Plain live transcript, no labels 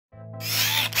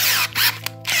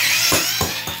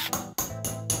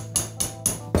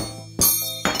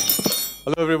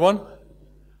Hello, everyone.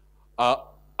 Uh,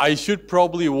 I should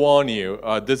probably warn you,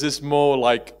 this is more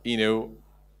like,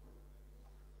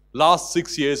 last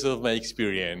 6 years of my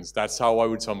experience. That's how I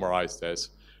would summarize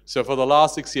this. So for the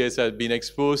last 6 years, I've been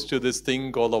exposed to this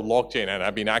thing called the blockchain, and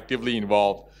I've been actively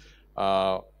involved.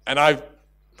 And I've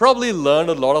probably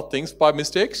learned a lot of things by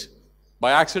mistakes,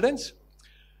 by accidents.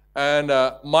 And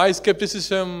my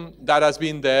skepticism that has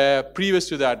been there previous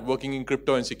to that, working in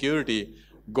crypto and security,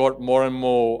 got more and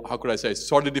more, how could I say,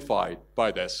 solidified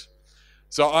by this.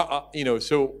 So,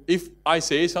 so if I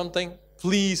say something,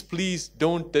 please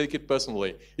don't take it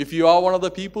personally. If you are one of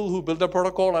the people who built a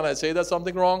protocol and I say there's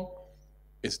something wrong,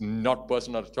 it's not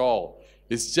personal at all.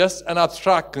 It's just an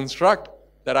abstract construct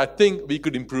that I think we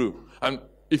could improve. And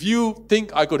if you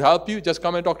think I could help you, just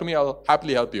come and talk to me. I'll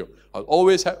happily help you. I'll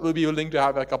always will be willing to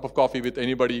have a cup of coffee with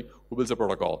anybody who builds a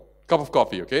protocol. Cup of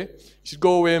coffee, okay? You should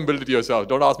go away and build it yourself.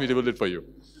 Don't ask me to build it for you.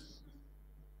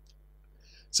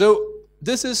 So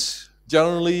this is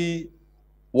generally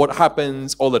what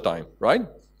happens all the time, right?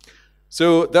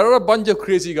 So there are a bunch of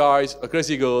crazy guys or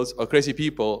crazy girls or crazy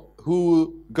people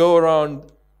who go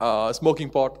around smoking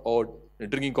pot or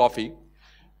drinking coffee,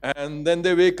 and then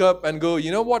they wake up and go,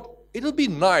 you know what? It'll be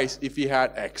nice if we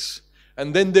had X.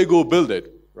 And then they go build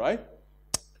it, right?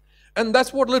 And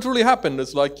that's what literally happened.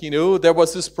 It's like, there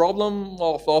was this problem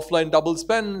of offline double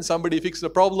spend. Somebody fixed the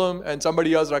problem and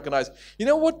somebody else recognized, you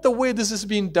know what, the way this is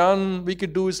being done, we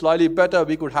could do it slightly better.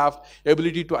 We could have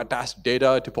ability to attach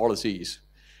data to policies.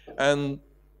 And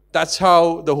that's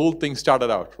how the whole thing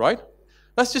started out, right?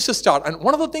 That's just a start. And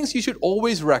one of the things you should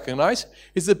always recognize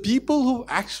is the people who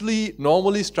actually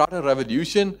normally start a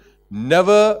revolution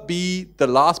never be the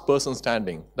last person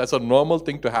standing. That's a normal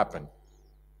thing to happen.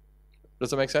 Does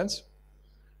that make sense?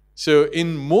 So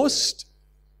in most,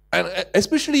 and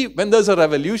especially when there's a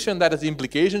revolution that has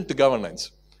implications to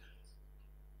governance.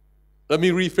 Let me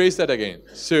rephrase that again.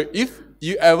 So if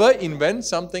you ever invent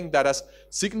something that has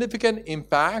significant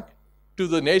impact to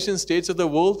the nation states of the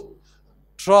world,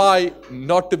 try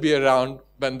not to be around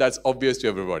when that's obvious to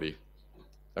everybody.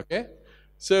 Okay?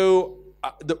 So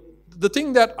the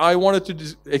thing that I wanted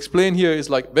to explain here is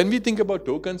like, when we think about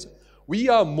tokens, we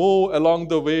are more along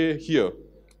the way here.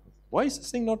 Why is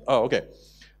this thing not? Oh, okay.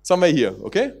 Somewhere here,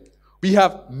 okay? We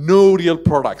have no real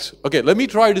products. Okay, let me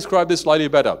try to describe this slightly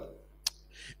better.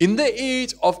 In the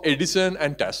age of Edison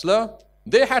and Tesla,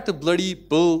 they had to bloody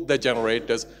build their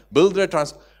generators, build their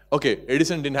Okay,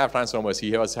 Edison didn't have transformers.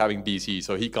 He was having DC,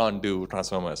 so he can't do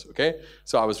transformers, okay?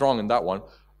 So I was wrong in that one.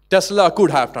 Tesla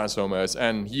could have transformers,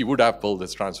 and he would have built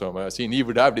his transformers. He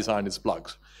would have designed his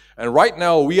plugs. And right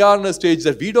now, we are in a stage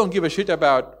that we don't give a shit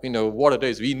about, what it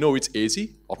is. We know it's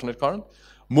AC, alternate current,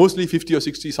 mostly 50 or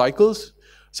 60 cycles.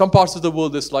 Some parts of the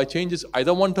world, there's slight changes,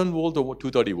 either 110 volt or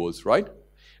 230 volts, right?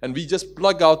 And we just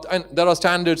plug out, and there are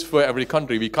standards for every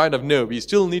country. We kind of know. We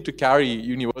still need to carry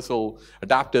universal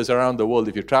adapters around the world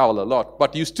if you travel a lot.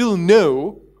 But you still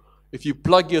know, if you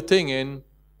plug your thing in,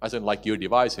 as in like your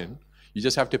device in, you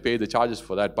just have to pay the charges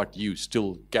for that, but you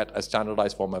still get a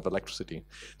standardized form of electricity.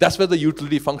 That's where the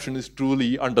utility function is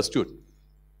truly understood.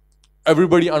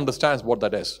 Everybody understands what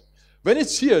that is. When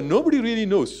it's here, nobody really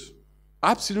knows.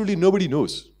 Absolutely nobody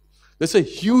knows. There's a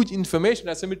huge information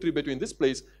asymmetry between this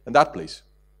place and that place.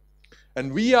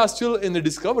 And we are still in the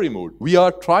discovery mode. We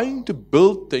are trying to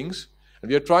build things, and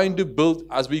we are trying to build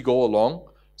as we go along.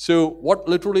 So what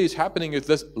literally is happening is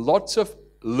there's lots of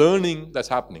learning that's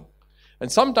happening.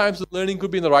 And sometimes the learning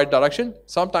could be in the right direction,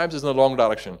 sometimes it's in the wrong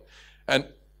direction. And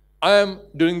I am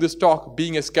doing this talk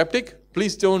being a skeptic.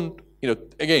 Please don't,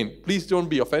 please don't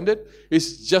be offended.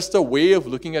 It's just a way of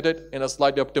looking at it in a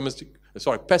slightly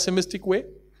pessimistic way.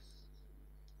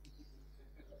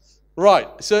 Right,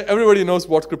 so everybody knows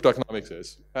what crypto economics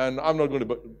is. And I'm not going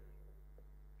to,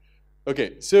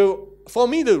 okay, so for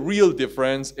me, the real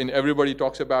difference in everybody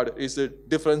talks about it is the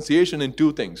differentiation in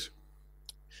two things.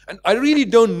 And I really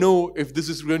don't know if this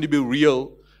is going to be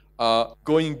real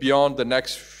going beyond the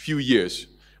next few years.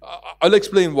 I'll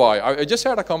explain why. I just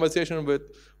had a conversation with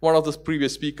one of the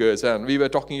previous speakers, and we were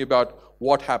talking about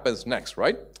what happens next,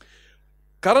 right?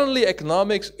 Currently,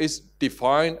 economics is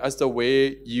defined as the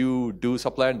way you do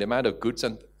supply and demand of goods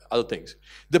and other things.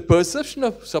 The perception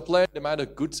of supply and demand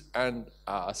of goods and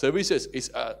services is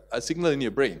a signal in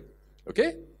your brain,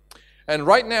 okay? And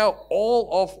right now, all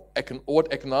of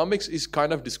what economics is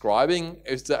kind of describing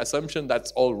is the assumption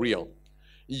that's all real.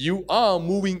 You are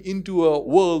moving into a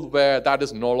world where that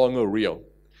is no longer real.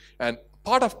 And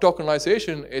part of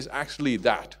tokenization is actually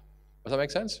that. Does that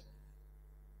make sense?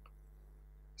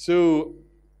 So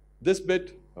this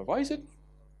bit, why is it?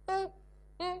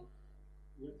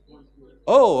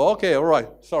 Oh, okay, all right,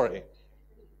 sorry.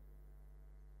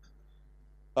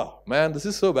 Oh, man, this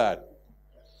is so bad.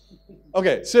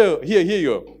 Okay, so here you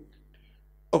go.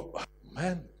 Oh,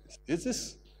 man, is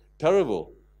this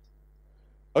terrible?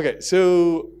 Okay,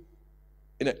 so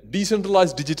in a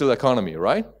decentralized digital economy,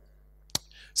 right?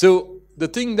 So the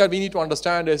thing that we need to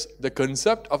understand is the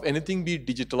concept of anything being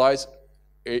digitalized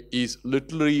is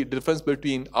literally the difference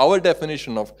between our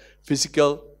definition of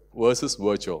physical versus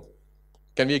virtual.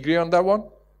 Can we agree on that one?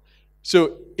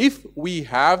 So if we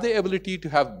have the ability to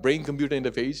have brain-computer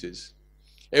interfaces,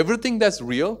 everything that's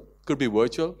real could be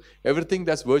virtual, everything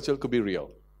that's virtual could be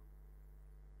real.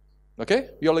 Okay,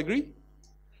 we all agree?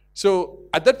 So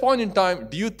at that point in time,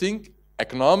 do you think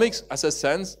economics as a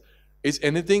sense is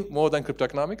anything more than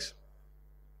cryptoeconomics?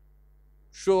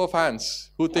 Show of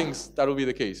hands, who thinks that will be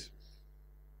the case?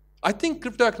 I think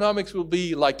cryptoeconomics will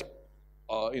be like,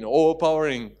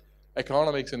 overpowering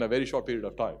economics in a very short period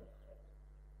of time.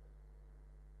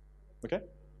 Okay?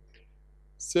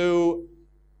 So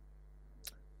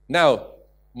now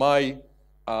my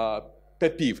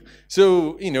pet peeve.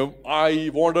 So, I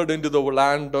wandered into the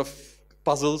land of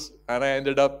puzzles and I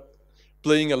ended up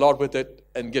playing a lot with it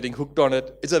and getting hooked on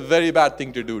it. It's a very bad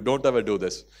thing to do. Don't ever do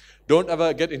this. Don't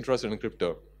ever get interested in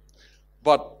crypto.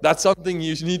 But that's something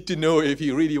you need to know if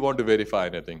you really want to verify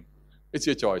anything. It's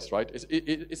your choice, right?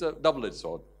 It's a double-edged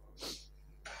sword.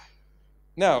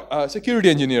 Now, security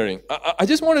engineering. I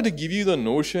just wanted to give you the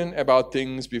notion about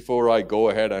things before I go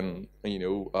ahead and,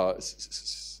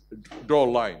 draw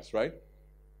lines, right?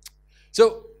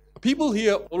 So people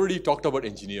here already talked about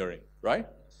engineering, right?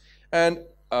 And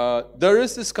there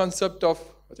is this concept of,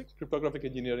 I think, cryptographic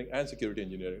engineering and security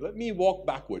engineering. Let me walk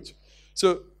backwards.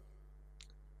 So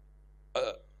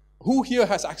who here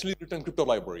has actually written crypto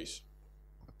libraries?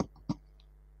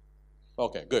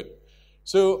 Okay, good.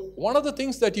 So one of the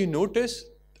things that you notice,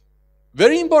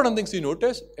 very important things you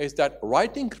notice, is that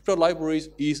writing crypto libraries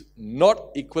is not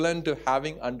equivalent to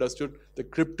having understood the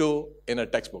crypto in a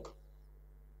textbook.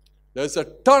 There's a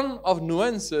ton of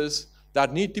nuances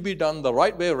that need to be done the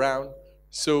right way around,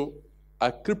 so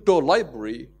a crypto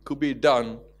library could be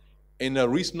done in a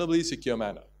reasonably secure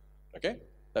manner. Okay,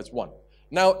 that's one.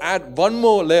 Now add one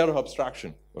more layer of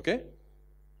abstraction. Okay,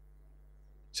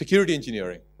 security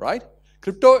engineering, right?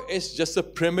 Crypto is just a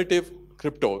primitive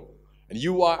crypto, and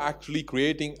you are actually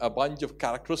creating a bunch of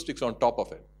characteristics on top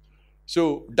of it.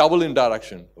 So double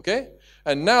indirection, okay?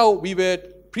 And now we were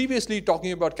previously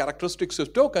talking about characteristics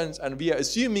of tokens, and we are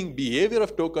assuming behavior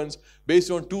of tokens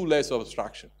based on two layers of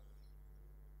abstraction.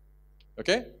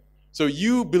 Okay? So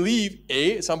you believe,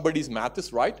 A, somebody's math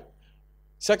is right.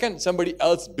 Second, somebody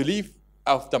else's belief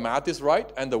of the math is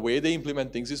right, and the way they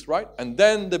implement things is right. And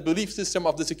then the belief system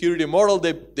of the security model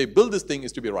they build this thing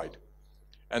is to be right.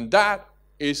 And that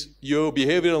is your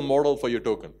behavioral model for your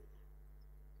token.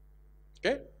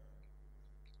 Okay?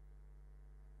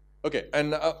 Okay,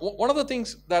 and one of the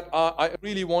things that I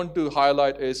really want to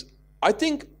highlight is, I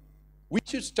think we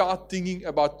should start thinking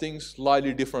about things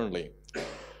slightly differently.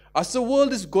 As the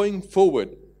world is going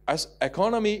forward, as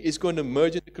economy is going to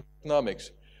merge into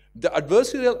economics, the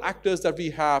adversarial actors that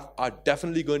we have are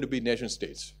definitely going to be nation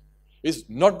states. It's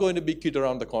not going to be kid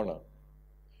around the corner.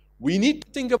 We need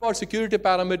to think about security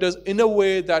parameters in a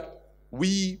way that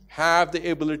we have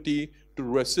the ability to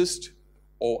resist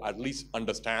or at least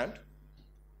understand.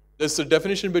 There's a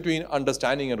definition between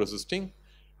understanding and resisting.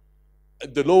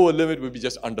 The lower limit would be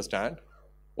just understand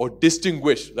or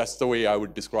distinguish. That's the way I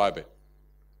would describe it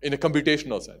in a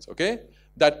computational sense, okay?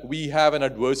 That we have an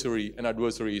adversary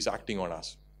is acting on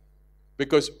us.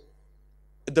 Because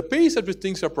at the pace at which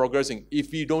things are progressing,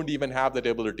 if we don't even have that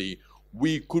ability,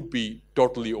 we could be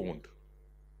totally owned.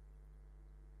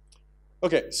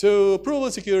 Okay, so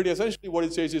provable security, essentially what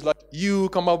it says is like, you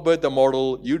come up with a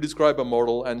model, you describe a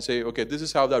model and say, okay, this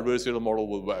is how the adversarial model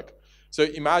will work. So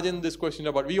imagine this question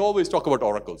about, we always talk about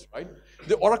oracles, right?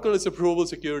 The oracle is a provable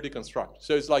security construct.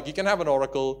 So it's like, you can have an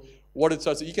oracle, what it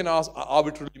says, you can ask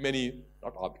arbitrarily many,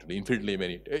 not arbitrarily, infinitely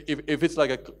many. If it's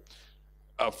like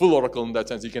a full oracle in that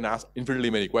sense, you can ask infinitely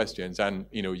many questions and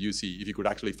you see if you could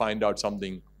actually find out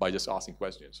something by just asking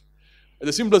questions.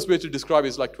 The simplest way to describe it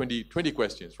is like 20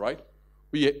 questions, right?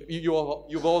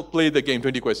 You've all played the game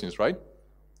 20 questions, right?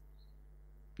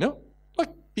 No? Like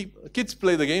kids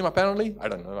play the game apparently. I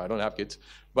don't know, I don't have kids.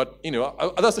 But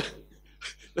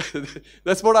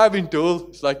that's what I've been told.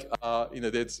 It's like,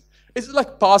 it's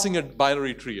like passing a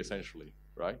binary tree essentially,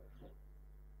 right?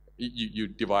 You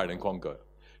divide and conquer.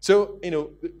 So,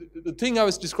 the thing I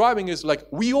was describing is like,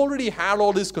 we already had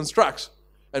all these constructs,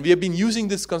 and we have been using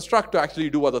this construct to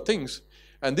actually do other things.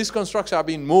 And these constructs have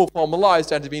been more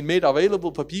formalized and have been made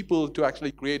available for people to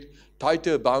actually create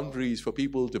tighter boundaries for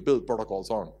people to build protocols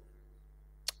on.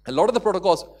 A lot of the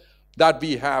protocols that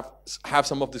we have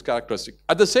some of this characteristic.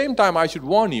 At the same time, I should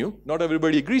warn you, not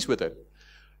everybody agrees with it.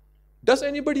 Does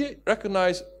anybody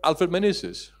recognize Alfred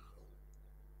Meneses?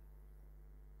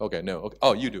 Okay, no. Okay.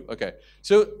 Oh, you do. Okay.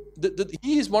 So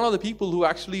he is one of the people who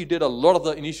actually did a lot of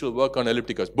the initial work on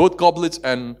ellipticals. Both Koblitz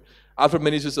and Alfred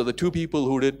Meneses are the two people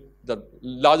who did the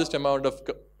largest amount of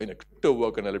crypto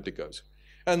work on ellipticals.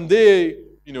 And they,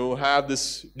 have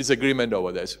this disagreement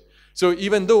over this. So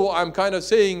even though I'm kind of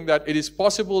saying that it is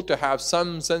possible to have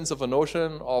some sense of a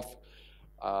notion of,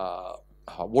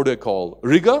 what do I call,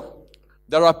 rigor,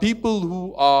 there are people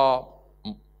who are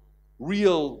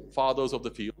real fathers of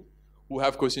the field who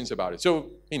have questions about it. So,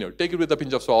 take it with a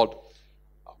pinch of salt.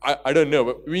 I don't know.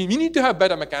 But we need to have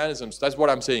better mechanisms. That's what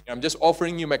I'm saying. I'm just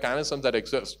offering you mechanisms that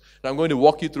exist. And I'm going to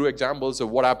walk you through examples of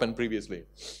what happened previously.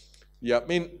 Yeah,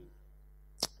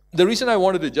 the reason I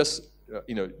wanted to just,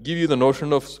 give you the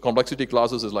notion of complexity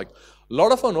classes is like, a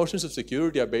lot of our notions of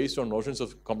security are based on notions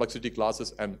of complexity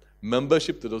classes and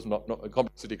membership to those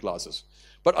complexity classes.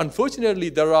 But unfortunately,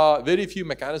 there are very few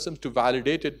mechanisms to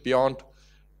validate it beyond,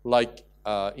 like,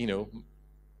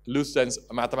 loose sense,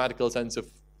 a mathematical sense of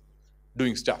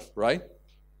doing stuff, right?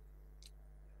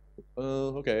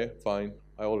 Okay, fine.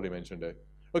 I already mentioned it.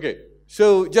 Okay,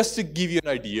 so just to give you an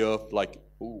idea of like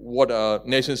what a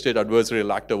nation-state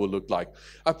adversarial actor will look like,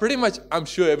 I'm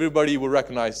sure everybody will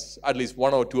recognize at least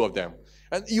one or two of them.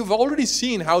 And you've already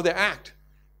seen how they act.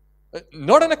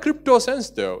 Not in a crypto sense,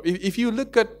 though. If you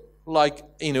look at, like,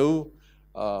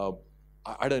 I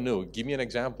don't know, give me an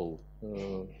example.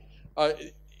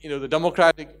 The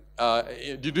Democratic,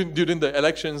 during the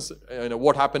elections,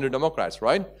 what happened to Democrats,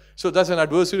 right? So that's an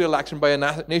adversarial action by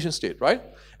a nation state, right?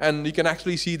 And you can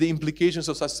actually see the implications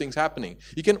of such things happening.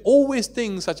 You can always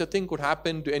think such a thing could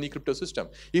happen to any crypto system.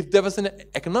 If there was an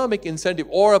economic incentive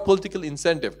or a political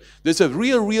incentive, there's a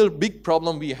real big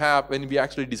problem we have when we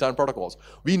actually design protocols.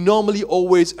 We normally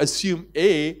always assume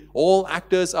A, all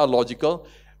actors are logical,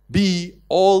 B,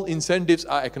 all incentives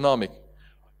are economic.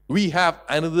 We have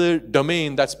another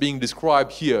domain that's being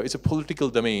described here. It's a political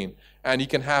domain. And you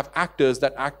can have actors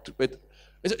that act with,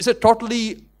 it's a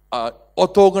totally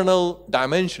orthogonal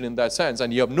dimension in that sense,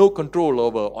 and you have no control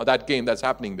over that game that's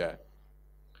happening there.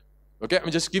 Okay, I'm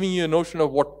just giving you a notion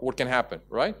of what can happen,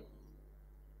 right?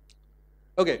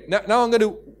 Okay, now I'm going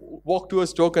to walk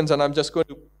towards tokens, and I'm just going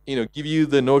to give you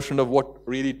the notion of what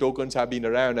really tokens have been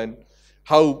around and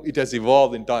how it has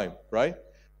evolved in time, right?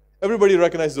 Everybody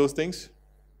recognize those things?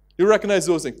 You recognize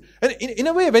those things. And in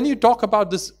a way, when you talk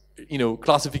about this,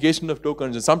 classification of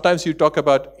tokens, and sometimes you talk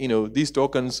about, these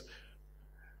tokens,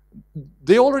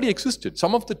 they already existed.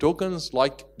 Some of the tokens,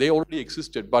 like, they already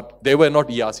existed, but they were not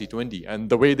ERC20, and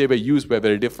the way they were used were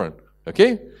very different,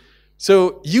 okay?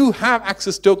 So you have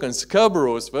access tokens.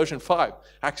 Kerberos version 5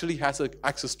 actually has an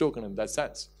access token in that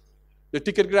sense. The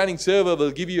ticket granting server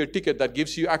will give you a ticket that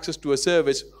gives you access to a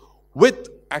service with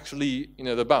actually,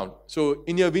 the bound. So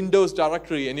in your Windows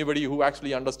directory, anybody who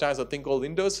actually understands a thing called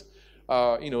Windows,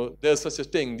 there's such a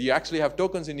thing. You actually have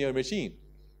tokens in your machine.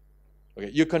 Okay,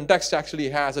 your context actually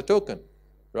has a token,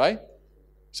 right?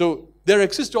 So there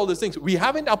exist all these things. We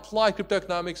haven't applied crypto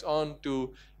economics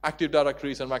onto Active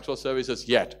Directories and Maxwell services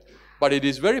yet, but it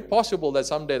is very possible that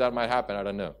someday that might happen. I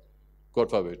don't know. God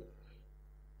forbid.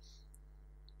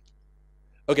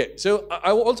 Okay, so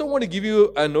I also want to give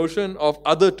you a notion of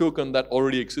other token that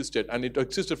already existed, and it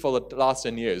existed for the last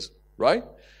 10 years, right?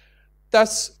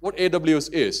 That's what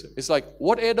AWS is. It's like,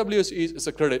 what AWS is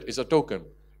a credit, is a token.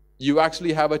 You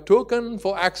actually have a token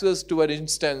for access to an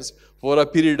instance for a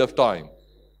period of time.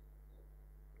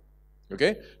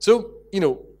 Okay, so,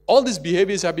 all these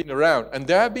behaviors have been around, and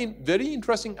there have been very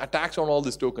interesting attacks on all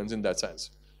these tokens in that sense.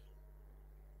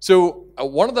 So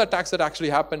one of the attacks that actually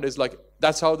happened is like,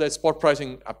 that's how the spot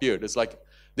pricing appeared. It's like,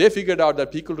 they figured out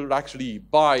that people would actually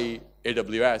buy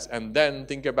AWS and then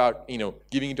think about,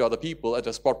 giving it to other people at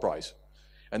a spot price.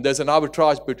 And there's an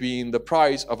arbitrage between the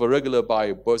price of a regular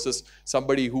buy versus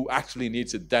somebody who actually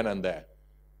needs it then and there.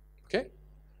 Okay?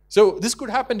 So this could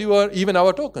happen to even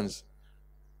our tokens.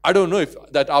 I don't know if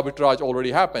that arbitrage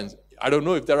already happens. I don't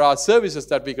know if there are services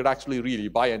that we could actually really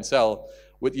buy and sell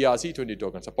with ERC20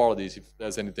 tokens. Apologies if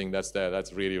there's anything that's there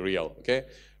that's really real, okay?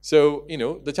 So,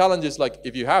 the challenge is like,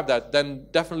 if you have that, then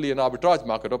definitely an arbitrage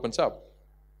market opens up.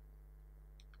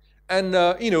 And,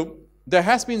 there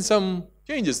has been some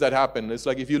changes that happen. It's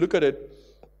like, if you look at it,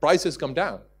 prices come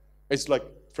down. It's like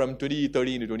from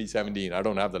 2013 to 2017. I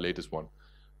don't have the latest one.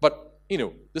 But,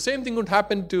 the same thing would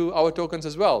happen to our tokens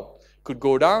as well. Could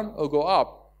go down or go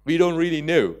up. We don't really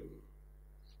know.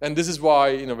 And this is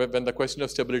why, when the question of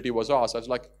stability was asked, I was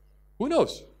like, who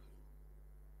knows?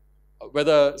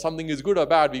 whether something is good or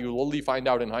bad, we will only find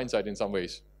out in hindsight in some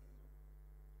ways.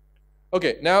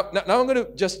 Okay, now I'm going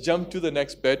to just jump to the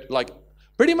next bit. Like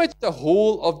pretty much the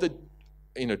whole of the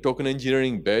token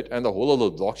engineering bit and the whole of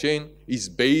the blockchain is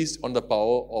based on the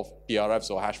power of TRFs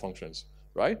or hash functions,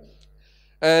 right?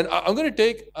 And I'm going to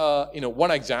take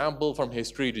one example from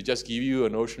history to just give you a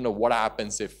notion of what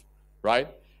happens if, right?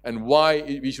 And why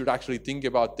we should actually think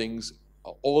about things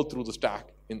all through the stack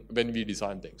when we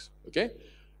design things, okay?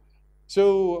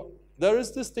 So there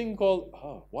is this thing called,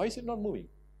 why is it not moving?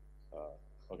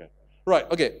 Okay, right,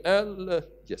 okay,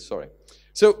 yes, sorry.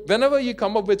 So whenever you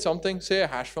come up with something, say a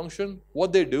hash function,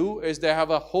 what they do is they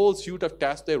have a whole suite of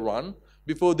tests they run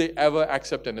before they ever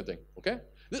accept anything, okay?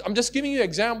 I'm just giving you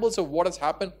examples of what has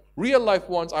happened, real life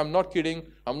ones. I'm not kidding,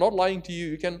 I'm not lying to you.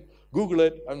 You can Google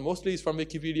it, and mostly it's from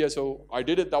Wikipedia, so I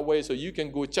did it that way, so you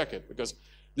can go check it, because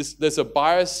there's a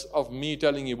bias of me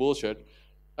telling you bullshit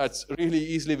that's really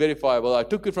easily verifiable. I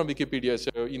took it from Wikipedia,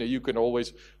 so you can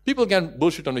always, people can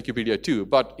bullshit on Wikipedia too,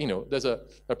 but there's a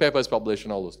paper is published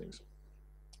and all those things.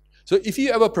 So if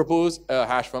you ever propose a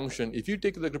hash function, if you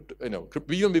take the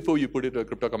crypto, even before you put it to a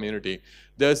crypto community,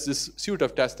 there's this suite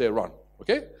of tests they run,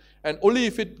 okay? And only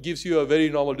if it gives you a very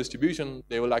normal distribution,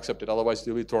 they will accept it. Otherwise,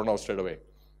 you'll be thrown out straight away.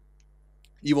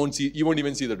 You won't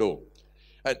even see the door.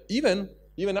 And even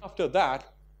after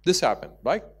that, this happened,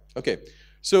 right? Okay.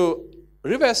 So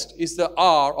Rivest is the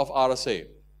R of RSA,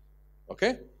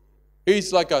 okay?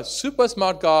 He's like a super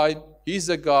smart guy. He's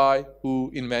the guy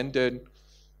who invented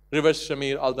reverse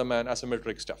Shamir Alderman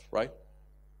asymmetric stuff, right?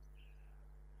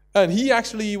 And he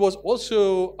actually was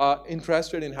also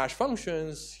interested in hash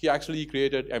functions. He actually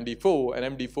created MD4,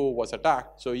 and MD4 was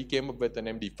attacked, so he came up with an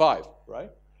MD5,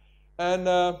 right? And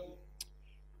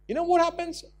you know what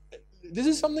happens? This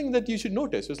is something that you should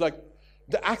notice. It's like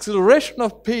the acceleration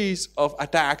of pace of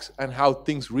attacks and how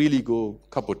things really go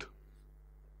kaput.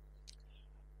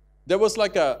 There was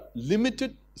like a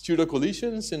limited pseudo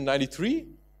collisions in '93,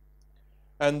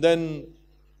 and then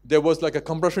there was like a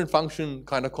compression function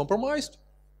kind of compromised,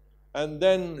 and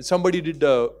then somebody did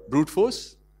the brute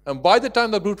force, and by the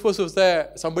time the brute force was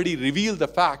there, somebody revealed the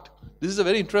fact. This is a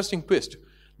very interesting twist.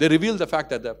 They revealed the fact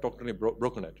that they've totally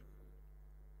broken it.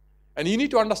 And you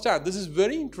need to understand, this is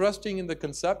very interesting in the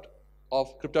concept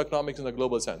of cryptoeconomics in a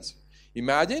global sense.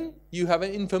 Imagine you have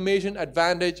an information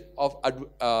advantage of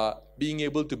being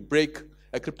able to break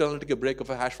a cryptanalytic break of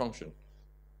a hash function.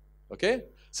 Okay?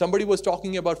 Somebody was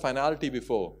talking about finality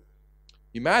before.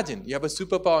 Imagine you have a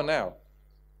superpower now,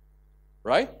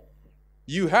 right?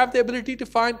 You have the ability to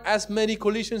find as many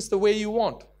collisions the way you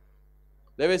want.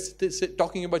 They were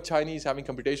talking about Chinese having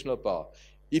computational power.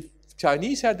 If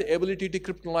Chinese had the ability to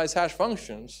cryptanalyze hash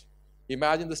functions,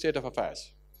 imagine the state of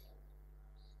affairs.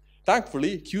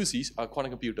 Thankfully, QCs,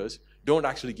 quantum computers, don't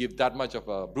actually give that much of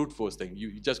a brute force thing.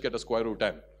 You just get a square root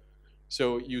 10.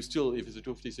 So you still, if it's a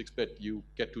 256-bit, you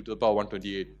get 2 to the power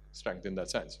 128 strength in that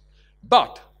sense.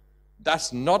 But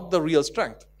that's not the real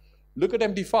strength. Look at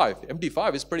MD5.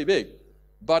 MD5 is pretty big,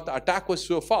 but the attack was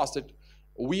so fast that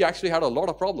we actually had a lot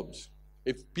of problems.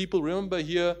 If people remember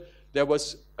here, there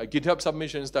was GitHub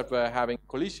submissions that were having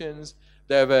collisions.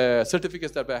 There were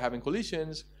certificates that were having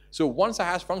collisions. So once a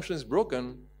hash function is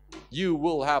broken, you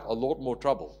will have a lot more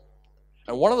trouble.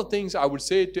 And one of the things I would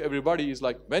say to everybody is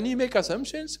like, when you make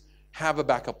assumptions, have a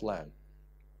backup plan.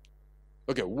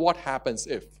 Okay, what happens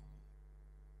if?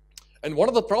 And one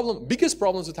of the biggest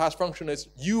problems with hash function is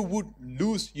you would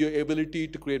lose your ability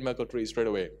to create Merkle trees straight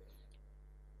away.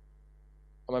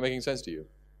 Am I making sense to you?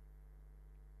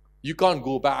 You can't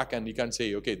go back and you can't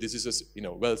say, okay, this is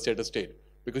a well-stated state,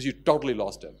 because you totally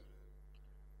lost it.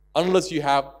 Unless you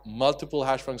have multiple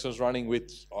hash functions running with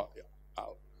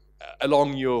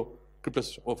along your crypto.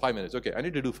 5 minutes. Okay, I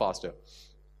need to do faster.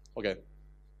 Okay.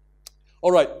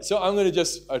 All right. So I'm going to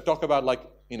just talk about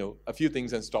a few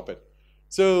things and stop it.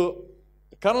 So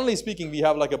currently speaking, we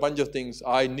have like a bunch of things.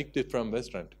 I nicked it from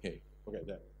Western. Okay. Okay.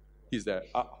 There. He's there.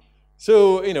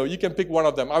 So you can pick one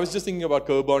of them. I was just thinking about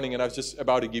curve burning, and I was just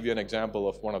about to give you an example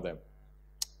of one of them.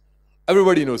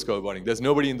 Everybody knows curve burning. There's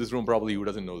nobody in this room probably who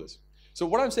doesn't know this. So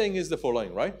what I'm saying is the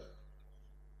following, right?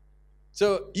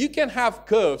 So you can have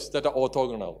curves that are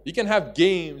orthogonal. You can have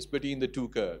games between the two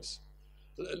curves.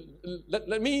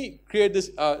 Let me create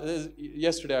this.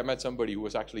 Yesterday I met somebody who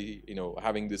was actually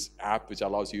having this app which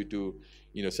allows you to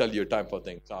sell your time for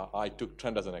things. I took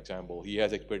Trent as an example. He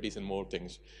has expertise in more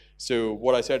things. So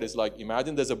what I said is like,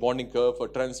 imagine there's a bonding curve for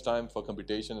Trent's time for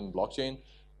computation in blockchain.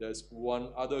 There's one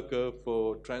other curve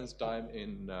for Trent's time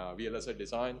in VLSI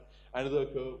design, another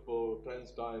curve for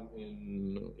Trent's time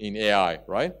in AI,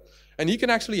 right? And you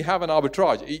can actually have an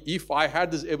arbitrage. If I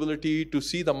had this ability to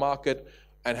see the market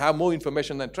and have more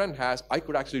information than Trent has, I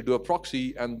could actually do a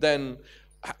proxy and then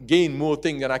gain more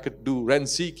things than I could do rent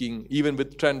seeking, even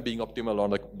with Trent being optimal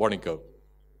on the bonding curve.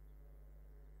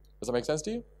 Does that make sense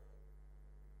to you?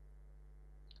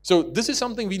 So this is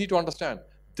something we need to understand.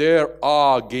 There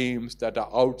are games that are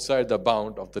outside the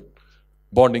bound of the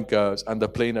bonding curves and the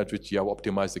plane at which you have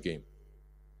optimized the game.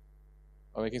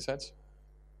 Am I making sense?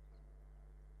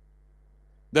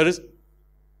 There is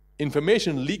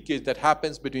information leakage that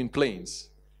happens between planes.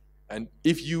 And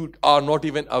if you are not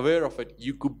even aware of it,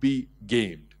 you could be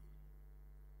gamed.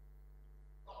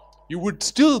 You would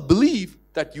still believe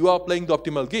that you are playing the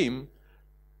optimal game,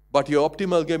 but your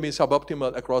optimal game is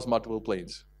suboptimal across multiple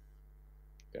planes.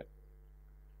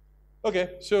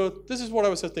 Okay, so this is what I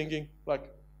was thinking,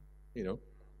 like,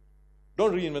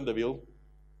 don't reinvent the wheel.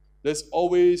 There's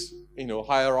always,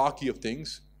 hierarchy of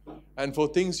things. And for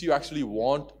things you actually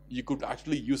want, you could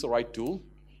actually use the right tool.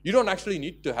 You don't actually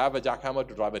need to have a jackhammer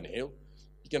to drive a nail.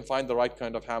 You can find the right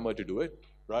kind of hammer to do it,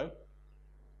 right?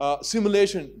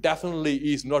 Simulation definitely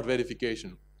is not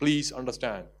verification. Please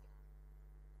understand.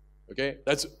 Okay,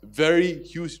 that's very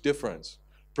huge difference.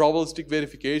 Probabilistic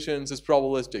verifications is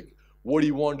probabilistic. What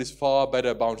you want is far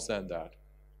better bounds than that.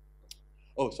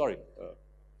 Oh, sorry.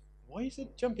 Why is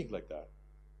it jumping like that?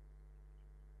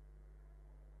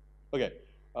 Okay.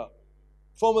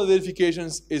 Formal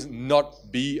verifications is not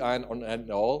be and end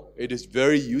all. It is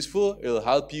very useful. It'll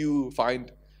help you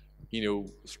find,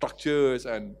 structures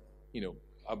and,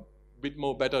 a bit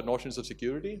more better notions of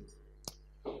security.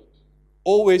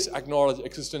 Always acknowledge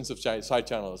existence of side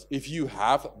channels. If you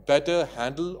have better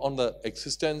handle on the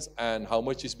existence and how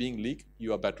much is being leaked,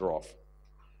 you are better off.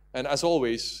 And as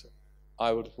always,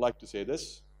 I would like to say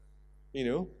this,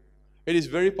 it is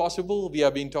very possible we are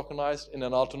being tokenized in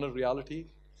an alternate reality.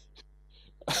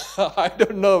 I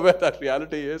don't know where that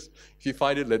reality is. If you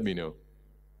find it, let me know.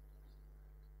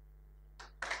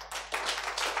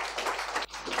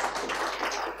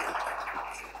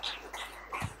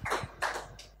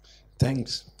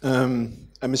 Thanks. I'm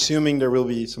assuming there will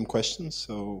be some questions,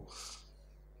 so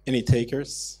any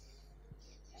takers?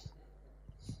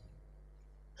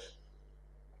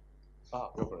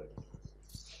 Go for it.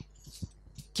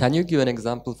 Can you give an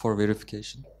example for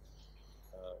verification?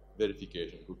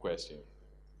 Verification, good question.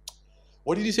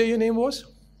 What did you say your name was?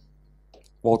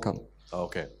 Volkan.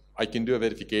 Okay, I can do a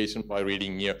verification by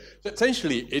reading here. So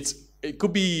essentially, it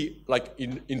could be like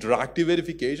interactive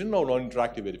verification or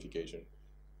non-interactive verification.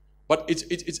 But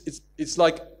it's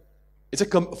like it's a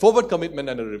forward commitment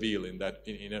and a reveal in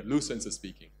a loose sense of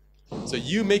speaking. So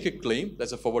you make a claim,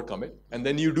 that's a forward commit, and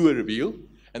then you do a reveal,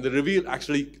 and the reveal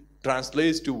actually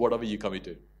translates to whatever you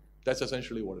committed. That's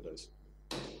essentially what it is.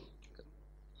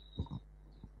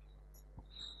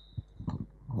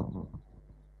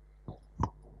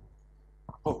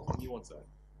 Oh, he wants that.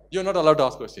 You're not allowed to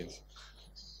ask questions.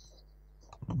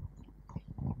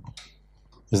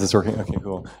 Is this working? Okay,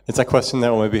 cool. It's a question that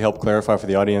will maybe help clarify for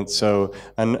the audience. So,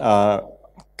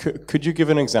 could you give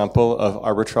an example of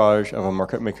arbitrage of a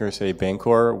market maker, say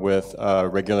Bancor, with a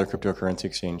regular cryptocurrency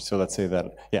exchange? So let's say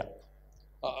that, yeah.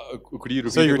 Could you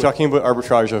repeat? So you're talking about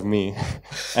arbitrage of me,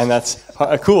 and that's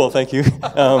cool. Thank you.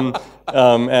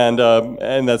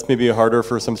 And that's maybe harder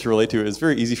for some to relate to. It's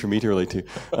very easy for me to relate to.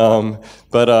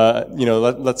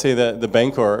 Let's say that the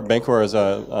Bancor is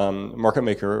a market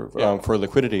maker for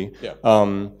liquidity. Yeah.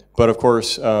 But of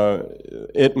course,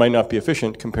 it might not be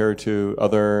efficient compared to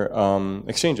other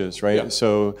exchanges, right? Yeah.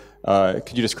 So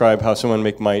could you describe how someone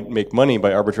might make money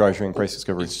by arbitraging price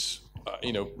discovery? It's,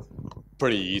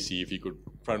 pretty easy if you could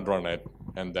front run it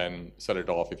and then sell it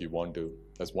off if you want to.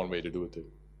 That's one way to do it.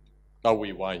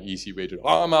 One easy way to.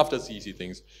 I'm after easy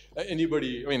things.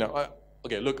 Anybody?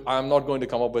 Okay. Look, I'm not going to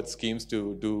come up with schemes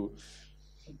to do.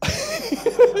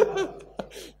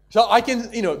 So I can,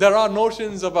 there are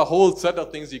notions of a whole set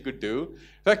of things you could do.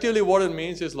 Effectively, what it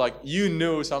means is like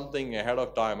something ahead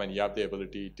of time, and you have the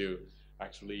ability to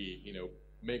actually,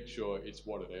 make sure it's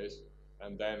what it is.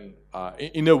 And then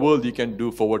in a world, you can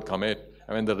do forward commit.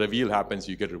 And when the reveal happens,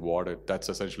 you get rewarded. That's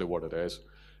essentially what it is.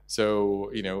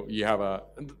 So, you have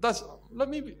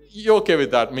you're okay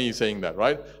with that, me saying that,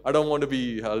 right? I don't want to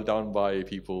be held down by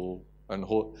people and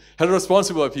held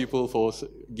responsible by people for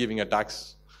giving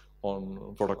attacks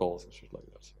on protocols and shit like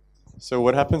that. So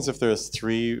what happens if there's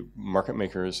 3 market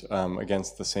makers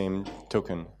against the same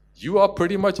token? You are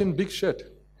pretty much in big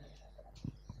shit.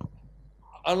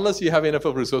 Unless you have enough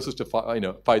of resources to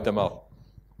fight them out.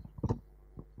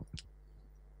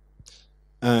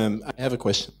 I have a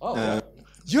question.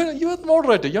 You're the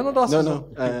moderator. You're not asking. No,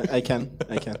 I can.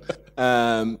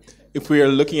 if we are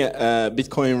looking at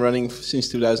Bitcoin running since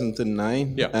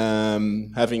 2009,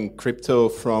 having crypto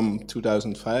from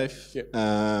 2005,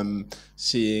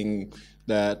 seeing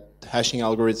that hashing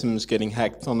algorithms getting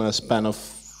hacked on a span of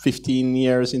 15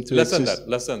 years into less than that.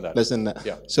 Less than that.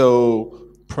 Yeah. So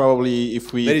probably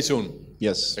if we very soon.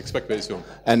 Yes. Expect very soon.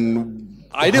 And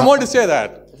I didn't want to say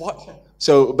that. What?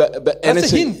 So, but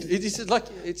that's a hint. It's like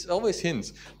it's always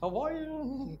hints. Why?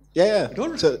 Yeah.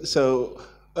 Don't, so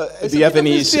do you have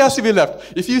any? Mystery has to be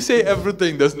left. If you say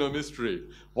everything, there's no mystery.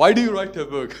 Why do you write a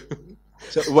book?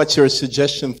 So, what's your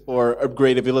suggestion for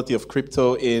upgradability of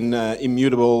crypto in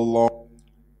immutable long?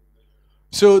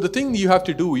 So the thing you have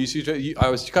to do, I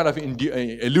was kind of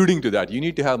alluding to that. You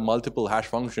need to have multiple hash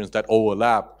functions that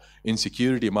overlap in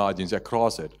security margins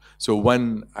across it. So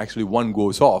when actually one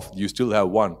goes off, you still have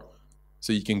one.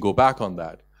 So you can go back on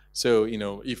that. So,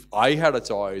 if I had a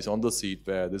choice on the seat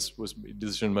where this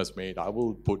decision was made, I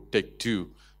will take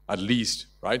two at least,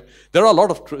 right? There are a lot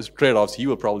of trade-offs. He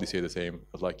will probably say the same.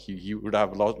 Like he would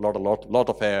have a lot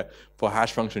of hair for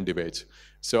hash function debates.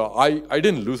 So I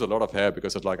didn't lose a lot of hair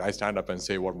because I stand up and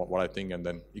say what I think and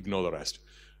then ignore the rest.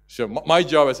 So my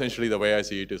job essentially, the way I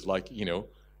see it, is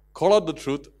call out the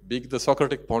truth, be the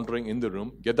Socratic pondering in the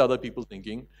room, get the other people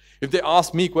thinking. If they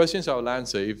ask me questions, I will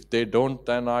answer. If they don't,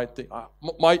 then I think,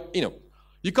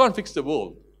 you can't fix the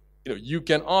world. You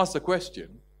can ask the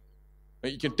question.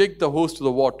 You can take the hose to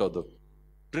the water. The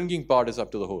drinking part is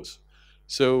up to the hose.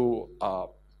 So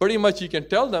pretty much you can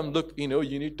tell them, look, you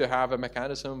need to have a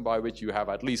mechanism by which you have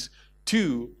at least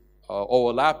two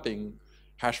overlapping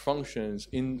hash functions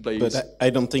in place. But I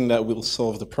don't think that will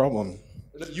solve the problem.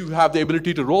 You have the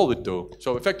ability to roll it though.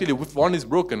 So effectively, if one is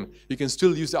broken, you can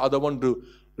still use the other one to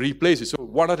replace it. So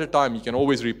one at a time, you can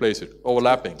always replace it,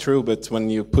 overlapping. True, but when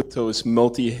you put those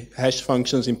multi-hash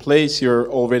functions in place, you're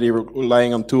already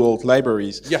relying on two old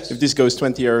libraries. Yes. If this goes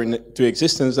 20 years into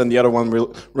existence, then the other one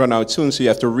will run out soon, so you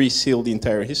have to reseal the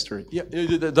entire history. Yeah,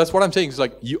 that's what I'm saying. It's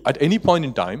like at any point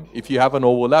in time, if you have an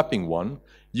overlapping one,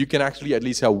 you can actually at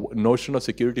least have a notion of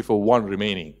security for one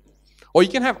remaining. Or you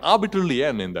can have arbitrarily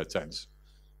n in that sense.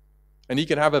 And you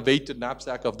can have a weighted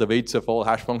knapsack of the weights of all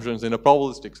hash functions in a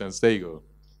probabilistic sense. There you go.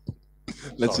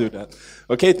 Let's do that.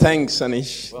 Okay, thanks,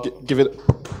 Anish. Give it.